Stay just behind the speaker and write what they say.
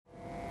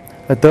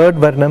A third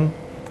Varnam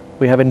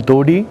we have in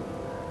Todi,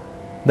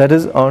 that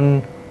is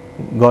on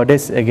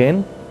goddess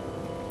again,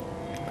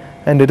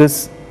 and it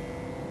is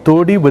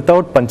Todi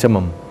without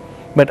Panchamam.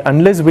 But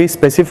unless we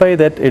specify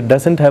that it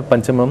doesn't have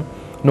Panchamam,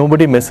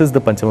 nobody misses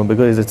the Panchamam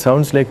because it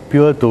sounds like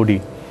pure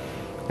Todi.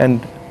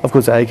 And of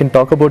course, I can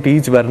talk about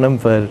each Varnam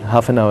for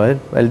half an hour.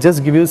 I'll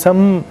just give you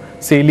some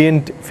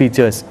salient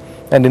features.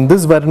 And in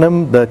this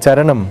Varnam, the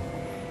Charanam,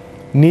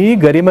 Ni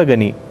Garima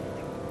Gani,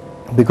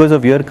 because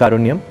of your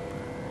Karunyam,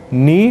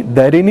 Ni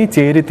Darini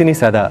Cheritini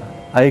Sada,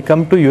 I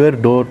come to your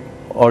door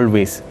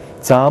always.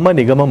 Sama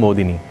Nigama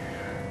Modini.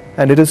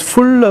 And it is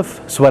full of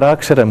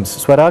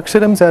Swaraksharams.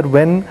 Swaraksharams are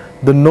when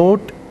the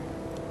note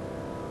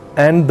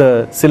and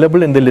the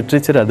syllable in the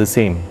literature are the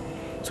same.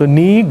 So,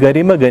 Ni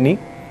Garima Gani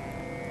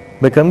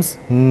becomes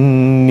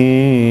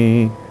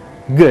Ni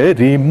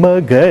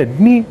Garima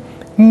Gani,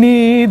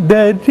 Ni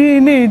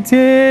Darini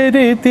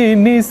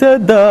Cheritini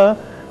Sada,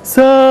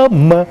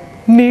 Sama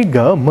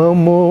Nigama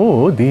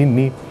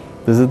Modini.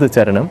 This is the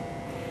Charanam.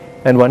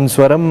 And one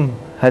Swaram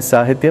has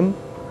Sahityam,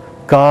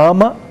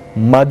 Kama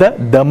Mada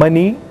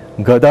Damani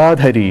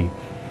Gadadhari.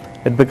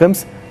 It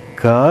becomes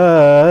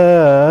Kama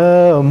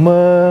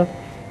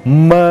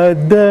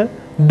Mada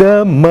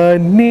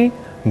Damani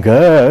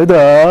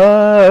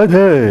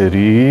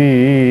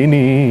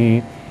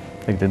Gadadharini.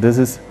 Like that. This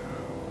is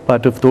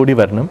part of Todi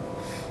Varnam.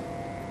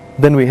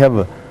 Then we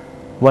have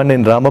one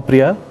in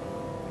Ramapriya,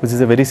 which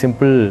is a very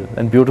simple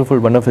and beautiful,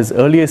 one of his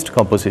earliest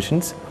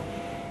compositions,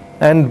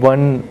 and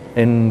one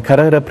in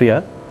Karahara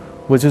Priya,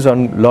 which is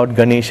on Lord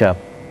Ganesha.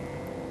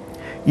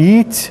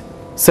 Each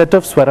set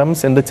of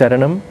Swarams in the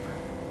Charanam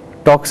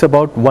talks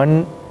about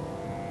one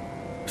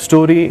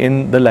story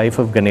in the life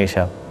of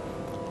Ganesha.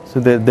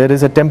 So there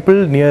is a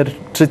temple near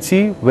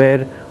Trichy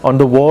where on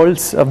the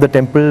walls of the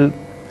temple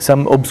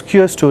some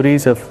obscure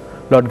stories of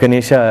Lord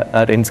Ganesha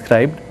are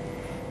inscribed,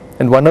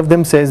 and one of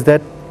them says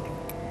that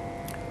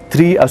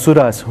 3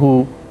 asuras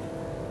who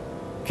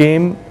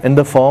came in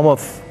the form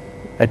of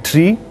a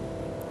tree,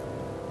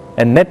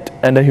 a net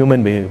and a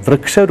human being,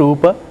 Vriksha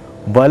Rupa,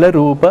 Vala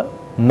Rupa,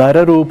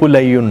 Nara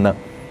Rupulayunna,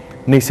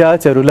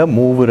 Nishacharula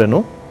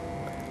Muvuranu.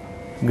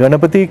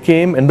 Ganapati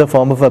came in the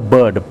form of a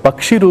bird,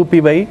 Pakshi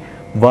Rupi Vai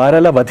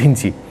Varala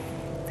Vadhinchi.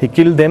 He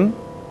killed them,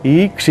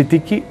 E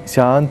Kshitiki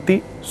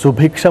Shanti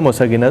Subhiksha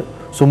Mosagina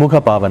Sumukha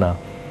Pavana.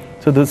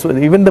 So this,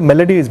 even the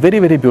melody is very,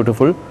 very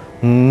beautiful.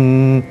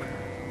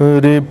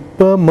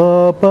 Ripa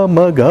Mapa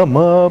Maga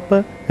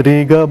Mapa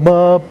Riga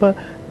Mapa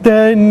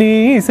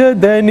Danisa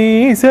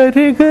Danisa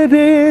Riga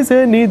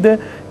Reza Nida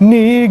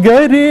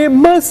Nigari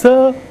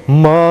Masa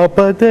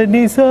Mapa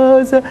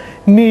Danisa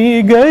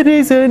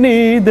Nigari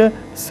Zanida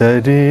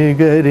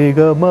Sariga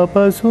Riga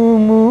Mapa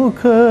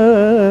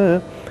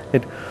Sumukha.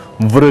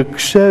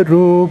 Vriksha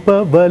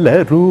Rupa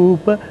Vala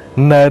Rupa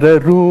Nara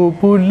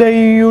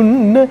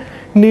Rupulayunna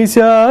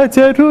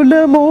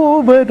Nishacharula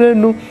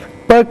Movaranu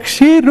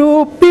Pakshi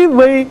Rupi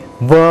Vai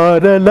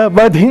Varala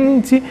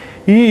Vadhinchi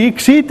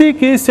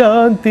Ikshitiki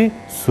Shanti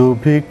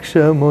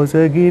Subhiksha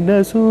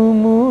Mosagina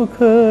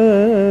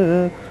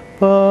Sumukha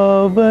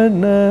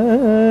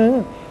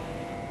Pavana.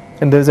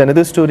 And there is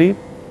another story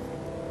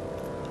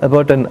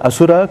about an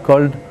asura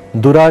called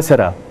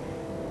Durasara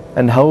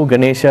and how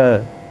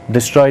Ganesha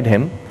destroyed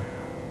him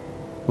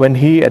when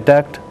he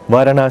attacked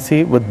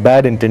Varanasi with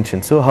bad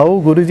intentions. So how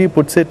Guruji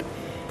puts it,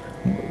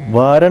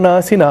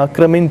 Varanasi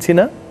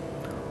Akraminchina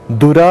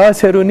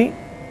Durasaruni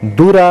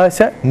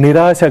Durasha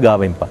Nirasha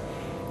Gavimpa.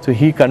 So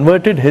he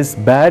converted his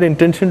bad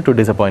intention to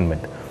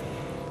disappointment.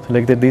 So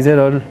like that, these are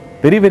all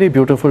very, very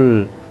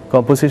beautiful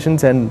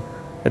compositions, and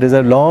it is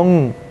a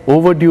long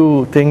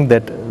overdue thing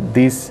that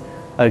these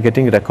are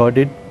getting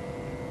recorded,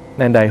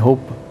 and I hope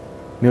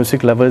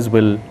music lovers,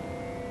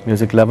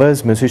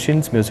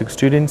 musicians, music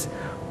students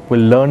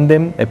will learn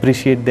them,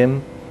 appreciate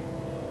them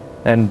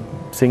and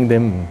sing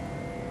them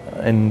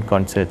in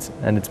concerts.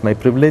 And it's my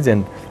privilege,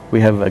 and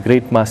we have a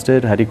great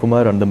master, Hari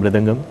Kumar, on the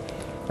Mridangam,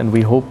 and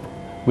we hope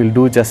we'll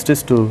do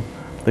justice to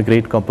the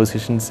great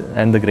compositions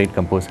and the great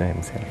composer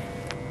himself.